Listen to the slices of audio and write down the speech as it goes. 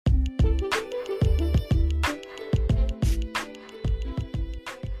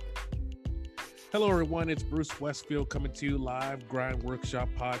Hello, everyone. It's Bruce Westfield coming to you live Grind Workshop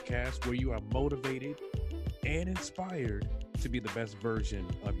podcast, where you are motivated and inspired to be the best version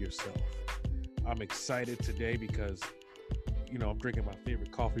of yourself. I'm excited today because, I'm drinking my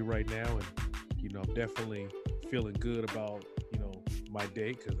favorite coffee right now, and, I'm definitely feeling good about, my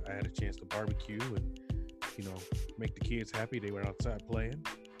day because I had a chance to barbecue and, make the kids happy. They were outside playing.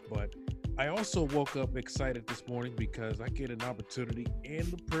 But I also woke up excited this morning because I get an opportunity and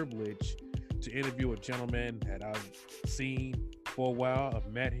the privilege to interview a gentleman that I've seen for a while.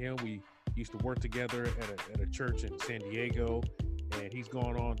 I've met him. We used to work together at a church in San Diego, and he's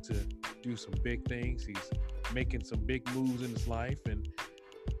gone on to do some big things. He's making some big moves in his life, and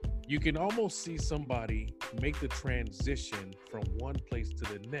you can almost see somebody make the transition from one place to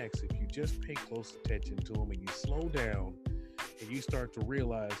the next if you just pay close attention to him and you slow down and you start to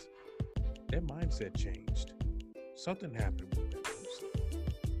realize their mindset changed. Something happened with that person.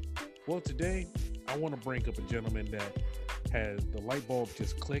 Well, today I want to bring up a gentleman that has the light bulb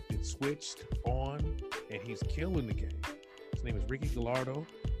just clicked, it switched on, and he's killing the game. His name is Ricky Gallardo.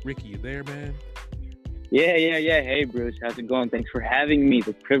 Ricky, you there, man? Yeah. Hey, Bruce, how's it going? Thanks for having me.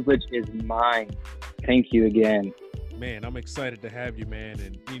 The privilege is mine. Thank you again. Man, I'm excited to have you, man.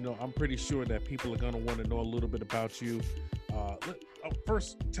 And, I'm pretty sure that people are going to want to know a little bit about you.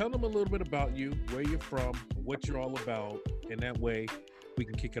 First, tell them a little bit about you, where you're from, what you're all about, and that way we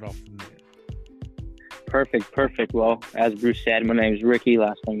can kick it off from there. Perfect. Well, as Bruce said, my name is Ricky,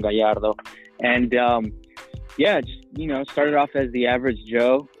 last name Gallardo. And, started off as the average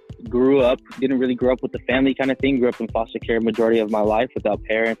Joe. Grew up, didn't really grow up with the family kind of thing. Grew up in foster care majority of my life without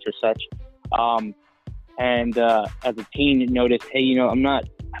parents or such. As a teen, noticed, hey, I'm not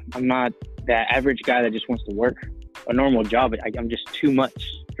that average guy that just wants to work a normal job. I'm just too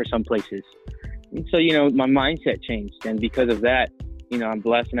much for some places. And so, my mindset changed. And because of that, I'm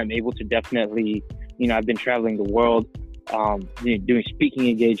blessed and I'm able to definitely, I've been traveling the world, doing speaking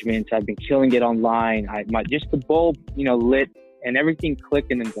engagements. I've been killing it online. Just the bulb, lit and everything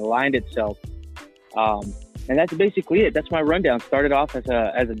clicked and then aligned itself. And that's basically it. That's my rundown. Started off as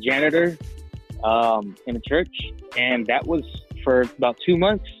a janitor in a church, and that was for about 2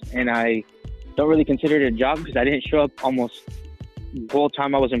 months. And I don't really consider it a job because I didn't show up almost the whole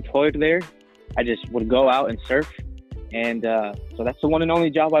time I was employed there. I just would go out and surf. And so that's the one and only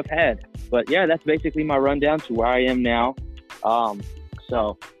job I've had. But yeah, that's basically my rundown to where I am now.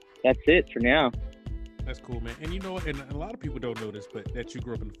 So that's it for now. That's cool, man. And and a lot of people don't know this, but that you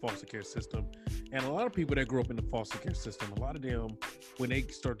grew up in the foster care system. And a lot of people that grew up in the foster care system, a lot of them, when they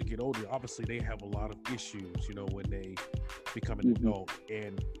start to get older, obviously they have a lot of issues, when they become an adult.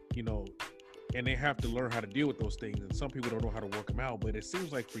 And, and they have to learn how to deal with those things. And some people don't know how to work them out. But it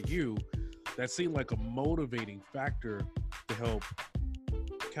seems like for you, that seemed like a motivating factor to help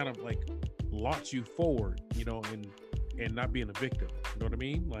kind of like launch you forward, and not being a victim. You know what I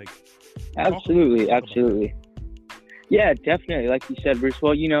mean? Like, absolutely. Yeah, definitely. Like you said, Bruce.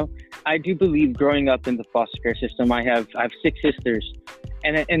 Well, I do believe growing up in the foster care system, I have 6 sisters,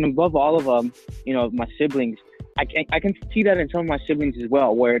 and above all of them, my siblings. I can see that in some of my siblings as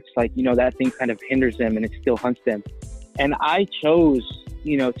well, where it's like, that thing kind of hinders them and it still hunts them. And I chose,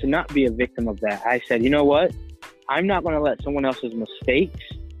 to not be a victim of that. I said, you know what? I'm not going to let someone else's mistakes,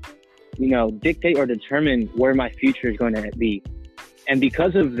 dictate or determine where my future is going to be. And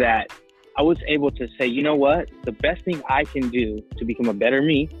because of that, I was able to say, you know what? The best thing I can do to become a better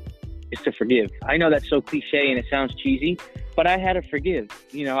me is to forgive. I know that's so cliche and it sounds cheesy, but I had to forgive.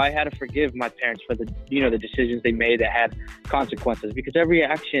 I had to forgive my parents for the decisions they made that had consequences, because every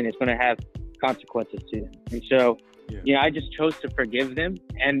action is going to have consequences to them. And so, I just chose to forgive them.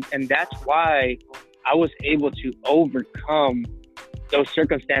 And that's why I was able to overcome those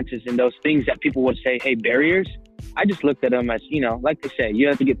circumstances and those things that people would say, hey, barriers. I just looked at them as, like they say, you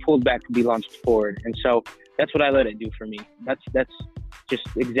have to get pulled back to be launched forward. And so that's what I let it do for me. That's just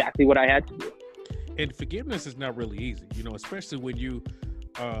exactly what I had to do. And forgiveness is not really easy, especially when you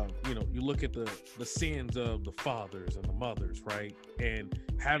look at the sins of the fathers and the mothers, right? And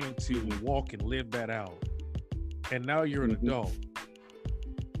having to walk and live that out. And now you're an adult.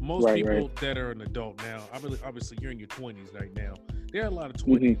 Most people that are an adult now, obviously you're in your 20s right now. There are a lot of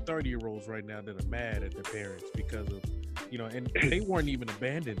 20, 30-year-olds right now that are mad at their parents because of, and they weren't even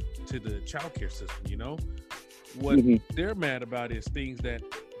abandoned to the child care system, What they're mad about is things that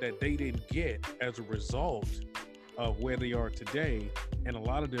they didn't get as a result of where they are today. And a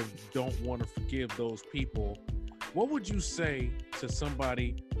lot of them don't want to forgive those people. What would you say to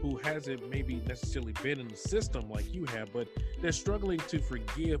somebody who hasn't maybe necessarily been in the system like you have, but they're struggling to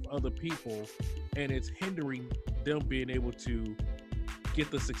forgive other people, and it's hindering them being able to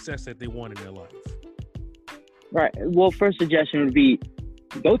get the success that they want in their life? Right. Well, first suggestion would be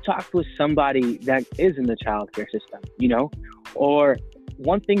go talk with somebody that is in the child care system, or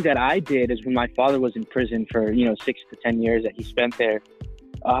one thing that I did is when my father was in prison for, 6 to 10 years that he spent there,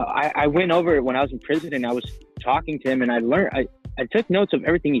 I went over when I was in prison and I was talking to him, and I took notes of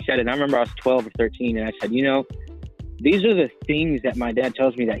everything he said. And I remember I was 12 or 13 and I said, these are the things that my dad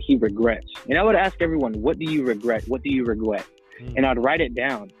tells me that he regrets. And I would ask everyone, what do you regret? What do you regret? And I'd write it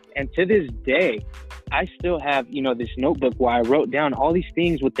down. And to this day, I still have, this notebook where I wrote down all these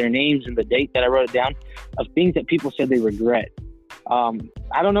things with their names and the date that I wrote it down of things that people said they regret.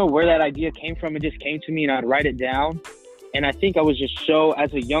 I don't know where that idea came from. It just came to me and I'd write it down. And I think I was just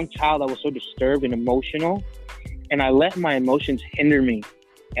as a young child, I was so disturbed and emotional, and I let my emotions hinder me.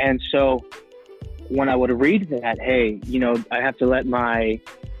 And so when I would read that, hey, I have to let my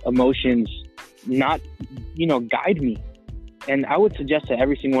emotions not, guide me. And I would suggest to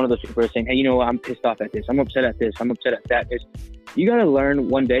every single one of those people who are saying, hey, I'm pissed off at this, I'm upset at this, I'm upset at that, is you got to learn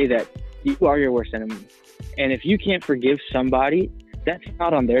one day that you are your worst enemy. And if you can't forgive somebody, that's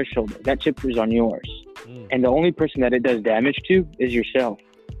not on their shoulder. That chip is on yours. And the only person that it does damage to is yourself.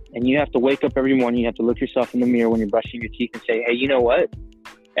 And you have to wake up every morning, you have to look yourself in the mirror when you're brushing your teeth and say, hey, you know what?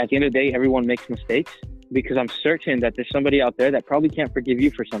 At the end of the day, everyone makes mistakes, because I'm certain that there's somebody out there that probably can't forgive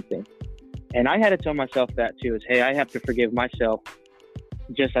you for something. And I had to tell myself that too, is, hey, I have to forgive myself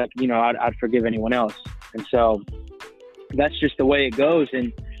just like, I'd forgive anyone else. And so that's just the way it goes.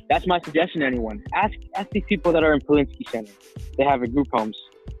 And that's my suggestion to anyone. Ask these people that are in Polinsky Center. They have a group homes.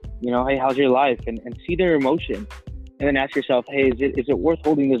 Hey, how's your life? And see their emotion. And then ask yourself, hey, is it worth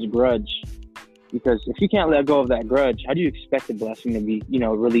holding this grudge? Because if you can't let go of that grudge, how do you expect the blessing to be,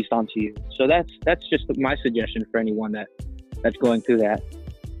 released onto you? So that's just my suggestion for anyone that's going through that.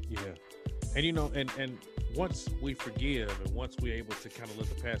 Yeah. And and once we forgive and once we're able to kind of let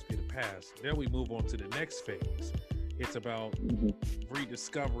the past be the past, then we move on to the next phase. It's about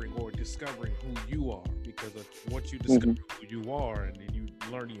rediscovering or discovering who you are, because once you discover who you are and then you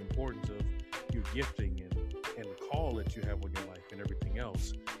learn the importance of your gifting and the call that you have on your life and everything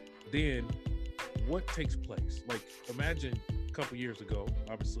else, then what takes place? Like, imagine a couple years ago,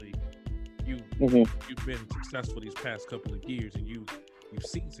 obviously you've been successful these past couple of years and you've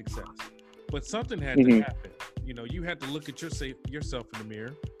seen success, but something had to happen. You had to look at yourself in the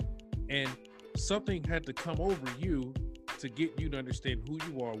mirror, and something had to come over you to get you to understand who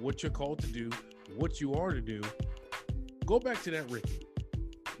you are, what you're called to do, what you are to do. Go back to that Ricky.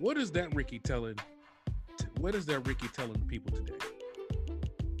 What is that Ricky telling people today?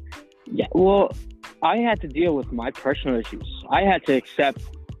 Yeah, well, I had to deal with my personal issues. I had to accept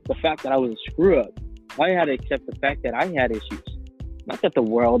the fact that I was a screw up. I had to accept the fact that I had issues. Not that the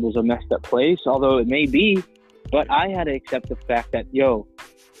world was a messed up place, although it may be, but I had to accept the fact that,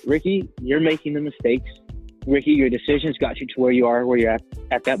 Ricky, you're making the mistakes. Ricky, your decisions got you to where you are, where you're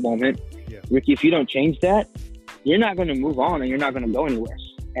at that moment. Yeah. Ricky, if you don't change that, you're not going to move on and you're not going to go anywhere.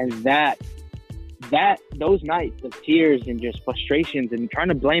 And those nights of tears and just frustrations and trying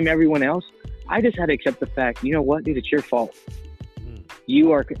to blame everyone else, I just had to accept the fact, you know what, dude, it's your fault.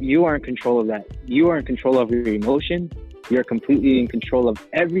 You are in control of that. You are in control of your emotion. You're completely in control of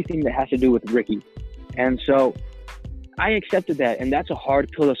everything that has to do with Ricky. And so I accepted that, and that's a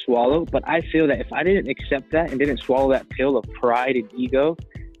hard pill to swallow, but I feel that if I didn't accept that and didn't swallow that pill of pride and ego,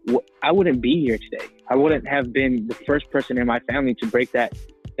 I wouldn't be here today. I wouldn't have been the first person in my family to break that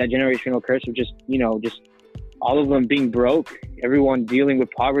generational curse of just all of them being broke, everyone dealing with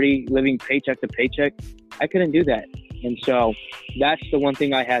poverty, living paycheck to paycheck. I couldn't do that. And so that's the one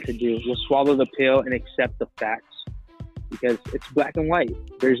thing I had to do, was swallow the pill and accept the facts, because it's black and white.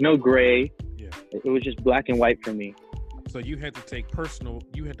 There's no gray. Yeah. It was just black and white for me. So you had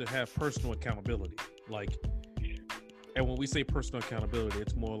to have personal accountability. And when we say personal accountability,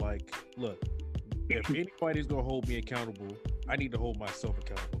 it's more like, look, if anybody's going to hold me accountable, I need to hold myself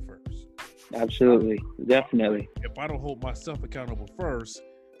accountable first. Absolutely. Definitely. If I don't hold myself accountable first,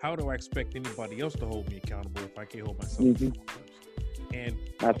 how do I expect anybody else to hold me accountable if I can't hold myself accountable first? And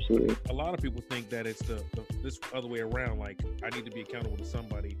absolutely, a lot of people think that it's this other way around, like I need to be accountable to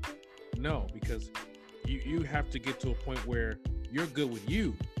somebody. No, because you have to get to a point where you're good with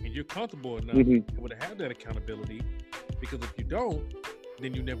you and you're comfortable enough to be able to have that accountability, because if you don't,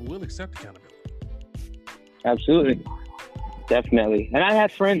 then you never will accept accountability. Absolutely. Definitely. And I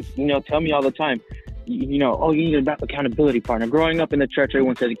had friends, tell me all the time, you need an accountability partner. Growing up in the church,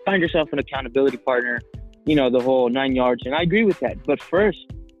 everyone says, find yourself an accountability partner, the whole 9 yards. And I agree with that. But first,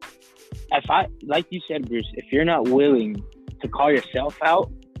 like you said, Bruce, if you're not willing to call yourself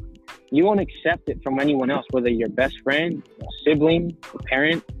out, You won't accept it from anyone else, whether your best friend, a sibling, a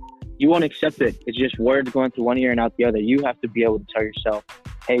parent. You won't accept it. It's just words going through one ear and out the other. You have to be able to tell yourself,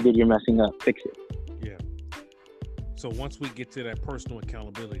 hey, dude, you're messing up. Fix it. Yeah. So once we get to that personal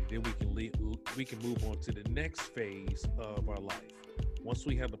accountability, then we can move on to the next phase of our life. Once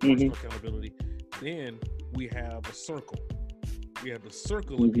we have the personal accountability, then we have a circle. We have the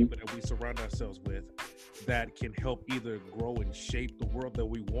circle of people that we surround ourselves with that can help either grow and shape the world that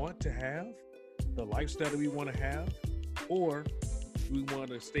we want to have, the lifestyle that we want to have, or we want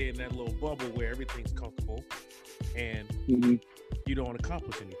to stay in that little bubble where everything's comfortable and you don't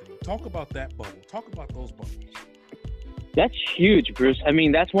accomplish anything. Talk about that bubble. Talk about those bubbles. That's huge, Bruce. I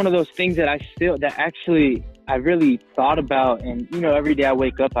mean, that's one of those things that I really thought about. And, you know, every day I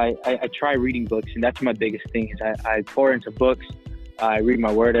wake up, I try reading books, and that's my biggest thing is I pour into books. I read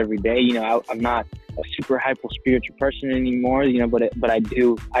my word every day. You know, I'm not a super hyper spiritual person anymore, you know, but I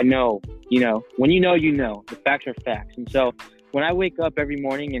know, you know, when you know, the facts are facts. And so when I wake up every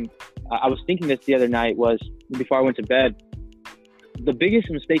morning, and I was thinking this the other night, was before I went to bed, the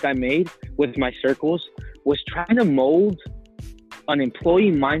biggest mistake I made with my circles was trying to mold an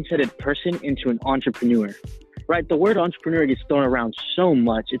employee mindseted person into an entrepreneur, right? The word entrepreneur gets thrown around so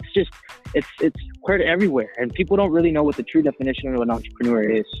much. It's heard everywhere, and people don't really know what the true definition of an entrepreneur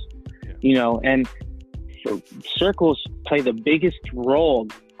is, you know, and so circles play the biggest role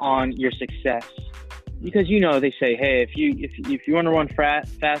on your success. Because, you know, they say, hey, if you want to run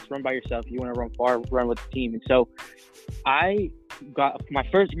fast, run by yourself. If you want to run far, run with the team. And so I got my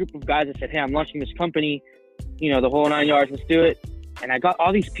first group of guys that said, hey, I'm launching this company, you know, the whole 9 yards, let's do it. And I got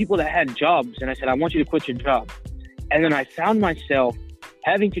all these people that had jobs, and I said, I want you to quit your job. And then I found myself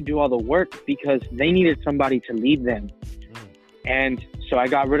having to do all the work because they needed somebody to lead them. And so I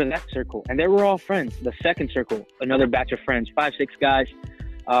got rid of that circle, and they were all friends. The second circle, another batch of friends, 5, 6 guys,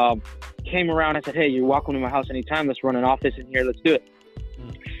 came around. I said, hey, you're welcome to my house anytime. Let's run an office in here. Let's do it.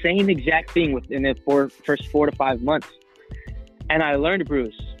 Same exact thing within the first 4 to 5 months. And I learned,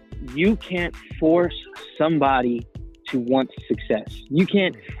 Bruce, you can't force somebody to want success. You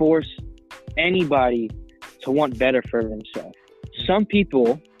can't force anybody to want better for themselves. Some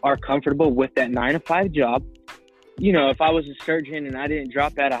people are comfortable with that 9 to 5 job. You know, if I was a surgeon and I didn't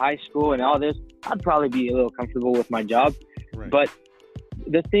drop out of high school and all this, I'd probably be a little comfortable with my job. Right. But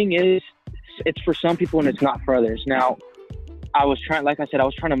the thing is, it's for some people and it's not for others. Now, I was trying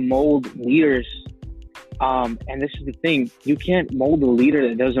to mold leaders. And this is the thing, you can't mold a leader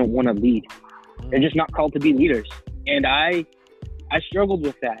that doesn't want to lead. They're just not called to be leaders. And I struggled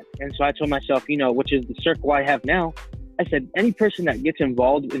with that. And so I told myself, you know, which is the circle I have now, I said, any person that gets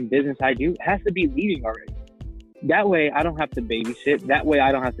involved in business I do has to be leading already. That way I don't have to babysit. That way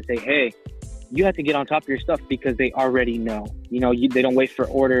I don't have to say, hey, you have to get on top of your stuff, because they already know. You know, they don't wait for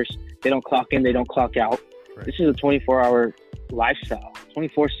orders. They don't clock in. They don't clock out. Right. This is a 24-hour lifestyle,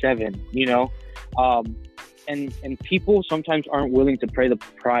 24/7, you know. And people sometimes aren't willing to pay the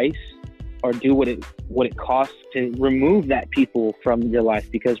price or do what it costs to remove that people from your life.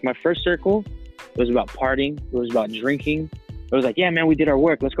 Because my first circle, it was about partying. It was about drinking. It was like, yeah, man, we did our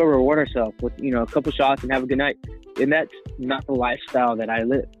work. Let's go reward ourselves with, you know, a couple shots and have a good night. And that's not the lifestyle that I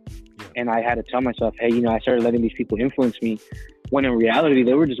live. Yeah. And I had to tell myself, hey, you know, I started letting these people influence me, when in reality,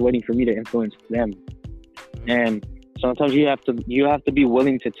 they were just waiting for me to influence them. And sometimes you have to be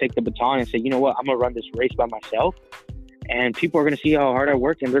willing to take the baton and say, you know what, I'm going to run this race by myself. And people are going to see how hard I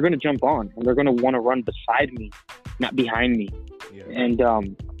work, and they're going to jump on, and they're going to want to run beside me, not behind me. Yeah.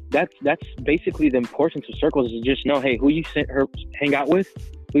 And that's basically the importance of circles, is just know, hey, who you hang out with,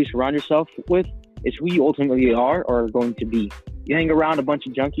 who you surround yourself with, is who you ultimately are or are going to be. You hang around a bunch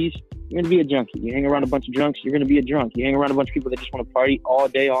of junkies, you're going to be a junkie. You hang around a bunch of drunks, you're going to be a drunk. You hang around a bunch of people that just want to party all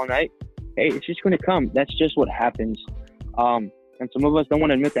day, all night, hey, it's just going to come. That's just what happens. And some of us don't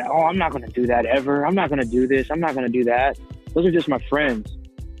want to admit that, oh, I'm not going to do that ever. I'm not going to do this. I'm not going to do that. Those are just my friends.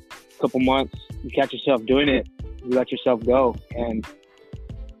 A couple months, you catch yourself doing it, you let yourself go. And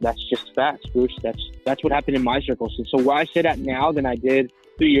that's just facts, Bruce. That's what happened in my circles. And so where I sit at now than I did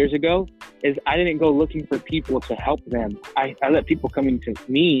 3 years ago is I didn't go looking for people to help them. I let people come into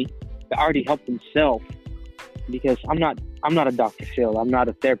me that already helped themselves, because I'm not a Dr. Phil. I'm not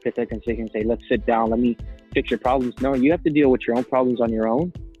a therapist that can sit here and say, let's sit down, let me fix your problems. No, you have to deal with your own problems on your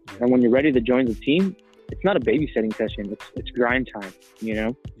own. And when you're ready to join the team, it's not a babysitting session. It's grind time, you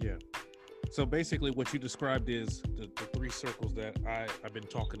know? Yeah. So basically what you described is the 3 circles that I've been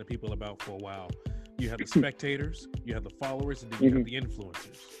talking to people about for a while. You have the spectators, you have the followers, and then you have the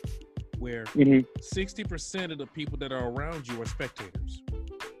influencers, where 60% of the people that are around you are spectators.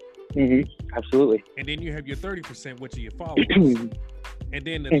 Absolutely. And then you have your 30%, which are your followers. And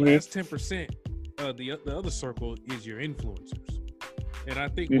then the Mm-hmm. last 10%, the other circle is your influencers. And I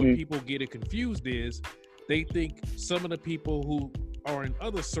think Mm-hmm. what people get it confused is they think some of the people who are in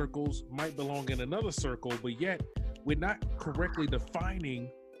other circles might belong in another circle, but yet we're not correctly defining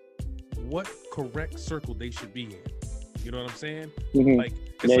what correct circle they should be in. You know what I'm saying? Mm-hmm. Like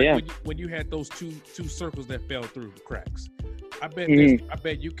it's Yeah, like yeah. when you had those two circles that fell through the cracks. I bet Mhm. I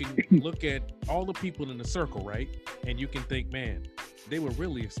bet you can look at all the people in the circle, right? And you can think, man, they were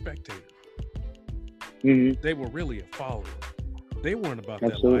really a spectator. Mm-hmm. They were really a follower. They weren't about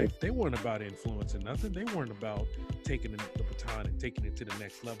that Absolutely. life. They weren't about influencing nothing. They weren't about taking the baton and taking it to the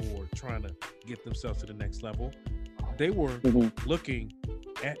next level or trying to get themselves to the next level. They were Mm-hmm. looking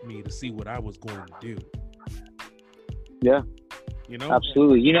at me to see what I was going to do. Yeah. You know?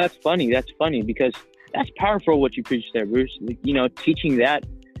 Absolutely. You know, that's funny because that's powerful what you preach there, Bruce. You know, teaching that's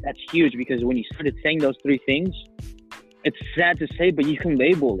huge because when you started saying those three things, it's sad to say, but you can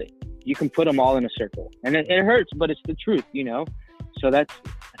label it. You can put them all in a circle. And it hurts, but it's the truth, you know? So that's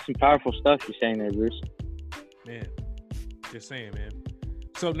some powerful stuff you're saying there, Bruce. Man, just saying, man.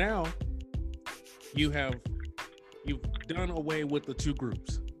 So now you've done away with the two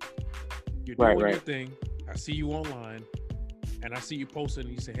groups. You're doing Right. your thing. I see you online, and I see you posting,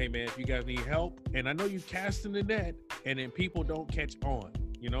 and you say, hey, man, if you guys need help, and I know you casting the net, and then people don't catch on,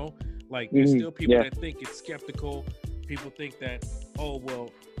 you know? Like, there's still people that think it's skeptical. People think that, oh,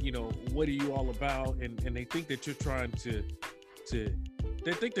 well, you know, what are you all about? And they think that you're trying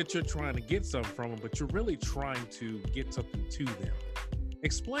they think that you're trying to get something from them, but you're really trying to get something to them.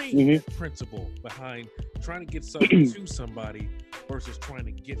 Explain the principle behind trying to get something to somebody versus trying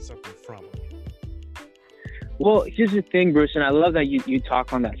to get something from them. Well, here's the thing, Bruce, and I love that you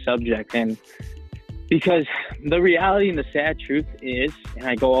talk on that subject, and because the reality and the sad truth is, and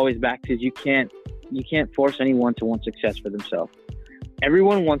I go always back to, is you can't force anyone to want success for themselves.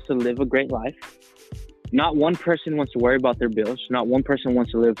 Everyone wants to live a great life. Not one person wants to worry about their bills. Not one person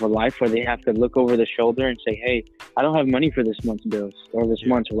wants to live a life where they have to look over the shoulder and say, hey, I don't have money for this month's bills or this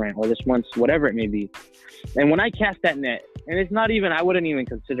month's rent or this month's whatever it may be. And when I cast that net, and it's not even, I wouldn't even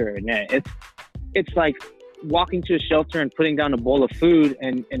consider it a net. It's like walking to a shelter and putting down a bowl of food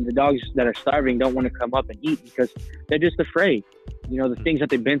and the dogs that are starving don't want to come up and eat because they're just afraid. You know, the things that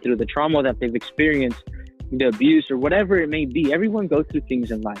they've been through, the trauma that they've experienced, the abuse or whatever it may be. Everyone goes through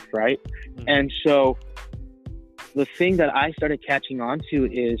things in life, right? Mm-hmm. And so the thing that I started catching on to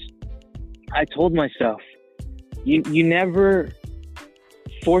is I told myself, you never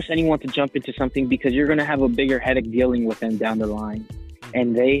force anyone to jump into something because you're going to have a bigger headache dealing with them down the line.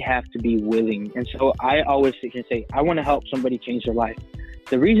 And they have to be willing. And so I always can say, I want to help somebody change their life.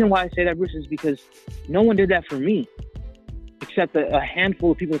 The reason why I say that, Bruce, is because no one did that for me, except a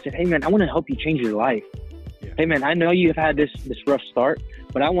handful of people that said, hey, man, I want to help you change your life. Yeah. Hey, man, I know you've had this rough start,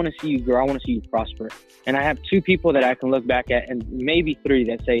 but I want to see you grow. I want to see you prosper. And I have two people that I can look back at, and maybe three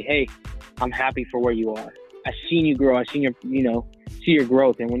that say, hey, I'm happy for where you are. I've seen you grow. I've seen your, see your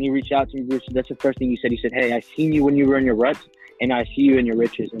growth. And when you reach out to me, Bruce, that's the first thing you said. You said, hey, I've seen you when you were in your ruts, and I see you in your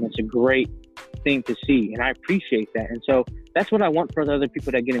riches. And it's a great thing to see. And I appreciate that. And so that's what I want for the other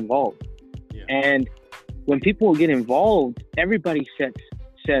people that get involved. Yeah. And when people get involved, everybody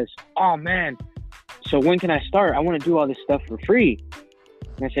says, oh, man, so when can I start? I want to do all this stuff for free.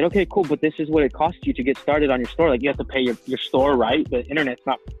 And I said, okay, cool. But this is what it costs you to get started on your store. Like, you have to pay your store, right? The internet's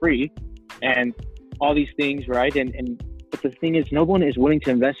not free and all these things, right? But the thing is, no one is willing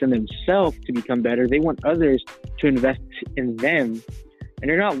to invest in themselves to become better. They want others to invest in them. And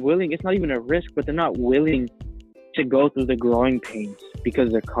they're not willing. It's not even a risk, but they're not willing to go through the growing pains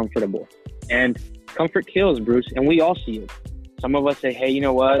because they're comfortable. And comfort kills, Bruce. And we all see it. Some of us say, hey, you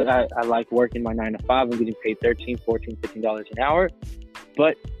know what? I like working my 9 to 5. I'm getting paid $13, $14, $15 an hour.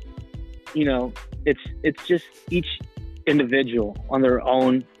 But, it's just each individual on their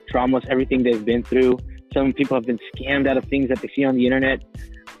own traumas, everything they've been through. Some people have been scammed out of things that they see on the internet.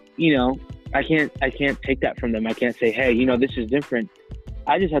 I can't take that from them. I can't say, hey, this is different.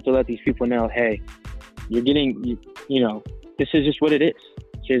 I just have to let these people know, hey, you're getting, this is just what it is.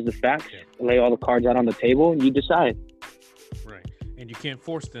 Here's the facts. Yeah. Lay all the cards out on the table and you decide. Right. And you can't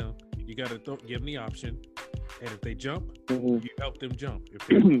force them. You got to give them the option. And if they jump, mm-hmm. you help them jump. If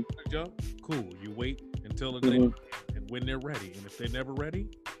they don't jump, cool. You wait until the mm-hmm. and when they're ready. And if they're never ready,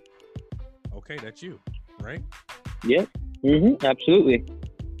 okay, that's you, right? Yeah. Mm-hmm. Absolutely.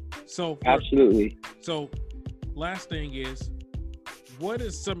 Absolutely. So, last thing is, what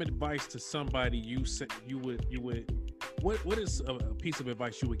is some advice to somebody you would what is a piece of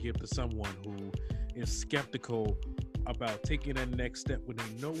advice you would give to someone who is skeptical about taking that next step when they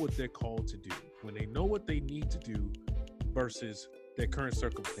know what they're called to do, when they know what they need to do versus their current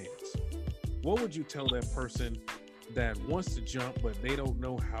circumstance, what would you tell that person that wants to jump but they don't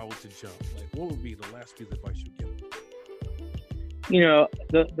know how to jump? Like, what would be the last piece of advice you give them? You know,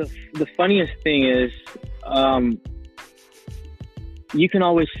 the funniest thing is, you can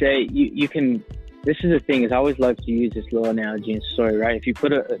always say you can. This is the thing is I always love to use this little analogy and story, right? If you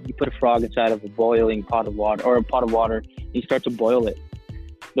put a frog inside of a boiling pot of water or a pot of water, you start to boil it.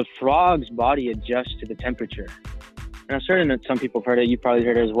 The frog's body adjusts to the temperature. And I'm certain that some people have heard it. You probably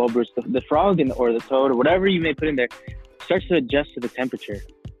heard it as well, Bruce. The frog or the toad or whatever you may put in there starts to adjust to the temperature.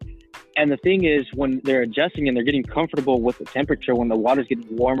 And the thing is, when they're adjusting and they're getting comfortable with the temperature, when the water's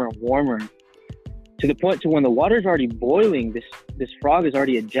getting warmer and warmer, to the point to when the water's already boiling, this frog is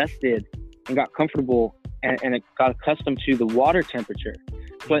already adjusted and got comfortable and it got accustomed to the water temperature.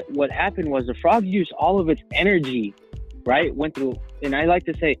 But what happened was the frog used all of its energy, right? Went through all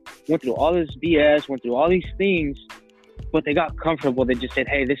this BS, went through all these things, but they got comfortable. They just said,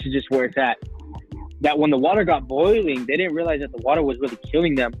 hey, this is just where it's at. That when the water got boiling, they didn't realize that the water was really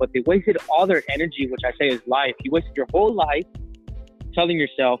killing them, but they wasted all their energy, which I say is life. You wasted your whole life telling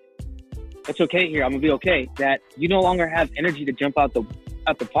yourself, it's okay here, I'm gonna be okay. That you no longer have energy to jump out the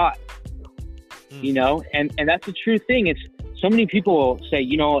pot. You know, and that's the true thing. It's so many people say,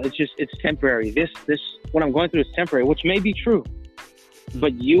 you know, it's temporary. This what I'm going through is temporary, which may be true,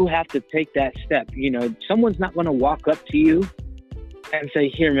 but you have to take that step. You know, someone's not going to walk up to you and say,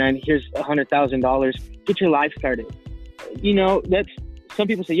 here, man, here's $100,000, get your life started. You know, that's, some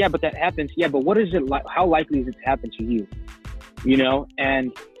people say, yeah, but that happens. Yeah, but what is it like? How likely is it to happen to you? You know,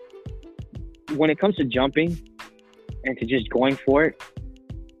 and when it comes to jumping and to just going for it,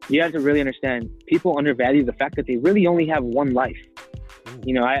 you have to really understand people undervalue the fact that they really only have one life.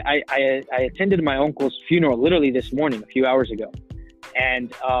 You know, I attended my uncle's funeral literally this morning, a few hours ago.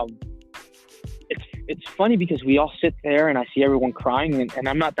 And it's funny because we all sit there and I see everyone crying and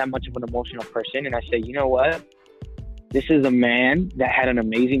I'm not that much of an emotional person. And I say, you know what? This is a man that had an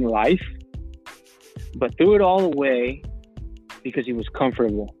amazing life, but threw it all away because he was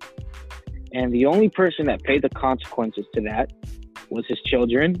comfortable. And the only person that paid the consequences to that was his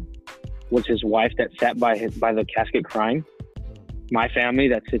children, was his wife that sat by the casket crying, my family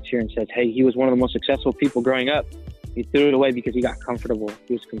that sits here and says, hey, he was one of the most successful people growing up. He threw it away because he got comfortable.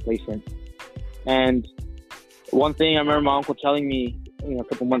 He was complacent. And one thing I remember my uncle telling me, you know, a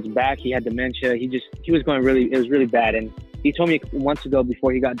couple months back, he had dementia. He was going it was really bad. And he told me months ago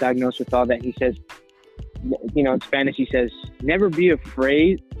before he got diagnosed with all that, he says, you know, in Spanish, he says, never be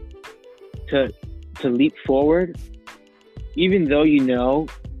afraid to leap forward, even though you know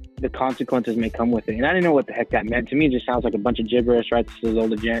the consequences may come with it. And I didn't know what the heck that meant. To me, it just sounds like a bunch of gibberish, right? This is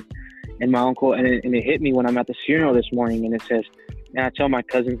older gent and my uncle. And it hit me when I'm at the funeral this morning. And it says, and I tell my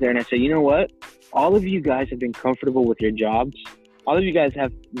cousins there, and I say, you know what? All of you guys have been comfortable with your jobs. All of you guys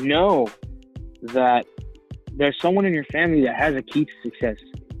know that there's someone in your family that has a key to success,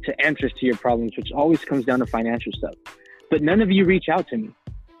 to answers to your problems, which always comes down to financial stuff. But none of you reach out to me.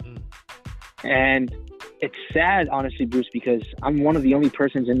 And it's sad, honestly, Bruce, because I'm one of the only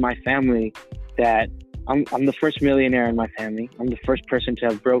persons in my family that I'm the first millionaire in my family. I'm the first person to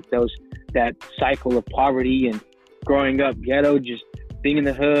have broke that cycle of poverty and growing up ghetto, just being in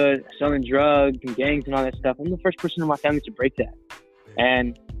the hood, selling drugs and gangs and all that stuff. I'm the first person in my family to break that.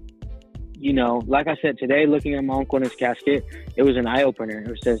 And, you know, like I said, today, looking at my uncle in his casket, it was an eye opener.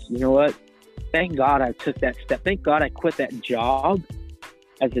 It says, you know what? Thank God I took that step. Thank God I quit that job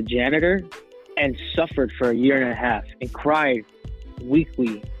as a janitor and suffered for 1.5 years and cried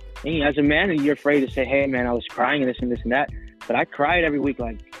weekly. And as a man, you're afraid to say, hey, man, I was crying and this and this and that. But I cried every week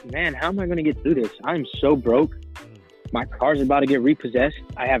like, man, how am I going to get through this? I'm so broke. My car's about to get repossessed.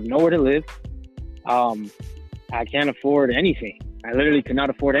 I have nowhere to live. I can't afford anything. I literally could not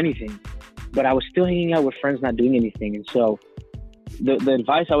afford anything. But I was still hanging out with friends not doing anything. And so the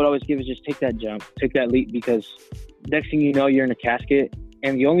advice I would always give is just take that jump, take that leap, because next thing you know, you're in a casket.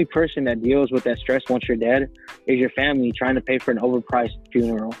 And the only person that deals with that stress once you're dead is your family trying to pay for an overpriced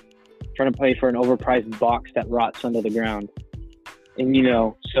funeral, trying to pay for an overpriced box that rots under the ground. And, you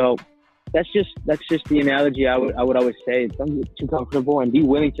know, so that's just the analogy I would always say. Don't get too comfortable and be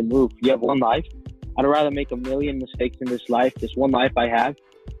willing to move. You have one life. I'd rather make 1,000,000 mistakes in this life, this one life I have,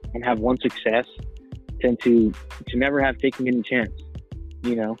 and have one success than to never have taken any chance,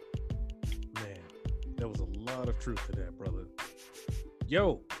 you know? Man, there was a lot of truth to that, brother.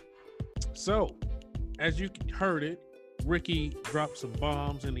 Yo, so as you heard it, Ricky dropped some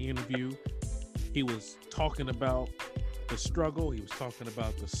bombs in the interview. He was talking about the struggle. He was talking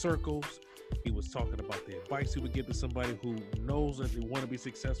about the circles. He was talking about the advice he would give to somebody who knows that they want to be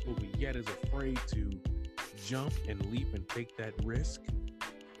successful, but yet is afraid to jump and leap and take that risk.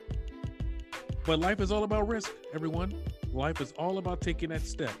 But life is all about risk, everyone. Life is all about taking that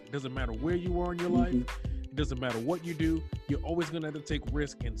step. It doesn't matter where you are in your life. It doesn't matter what you do. You're always going to have to take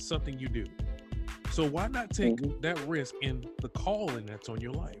risk in something you do. So why not take that risk in the calling that's on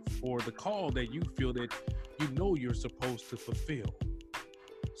your life, or the call that you feel that you know you're supposed to fulfill?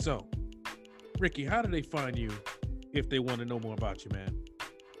 So, Ricky, how do they find you if they want to know more about you, man?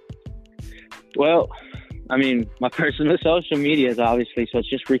 Well, I mean, my personal social media is obviously, so it's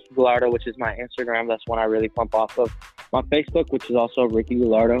just Ricky Gallardo, which is my Instagram. That's one I really pump off of. My Facebook, which is also Ricky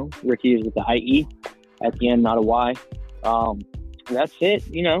Gallardo. Ricky is with the IE at the end, not a Y. That's it.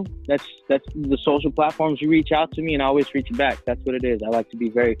 You know, that's the social platforms. You reach out to me and I always reach back. That's what it is. I like to be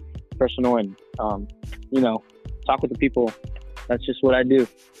very personal and, you know, talk with the people. That's just what I do.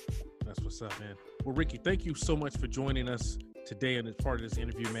 That's what's up, man. Well, Ricky, thank you so much for joining us today and as part of this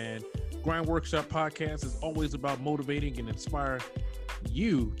interview, man. Grind Workshop Podcast is always about motivating and inspiring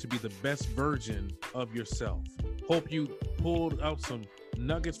you to be the best version of yourself. Hope you pulled out some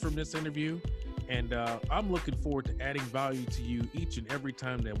nuggets from this interview, and I'm looking forward to adding value to you each and every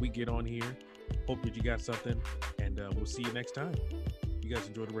time that we get on here. Hope that you got something, and we'll see you next time. You guys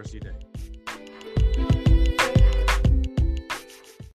enjoy the rest of your day.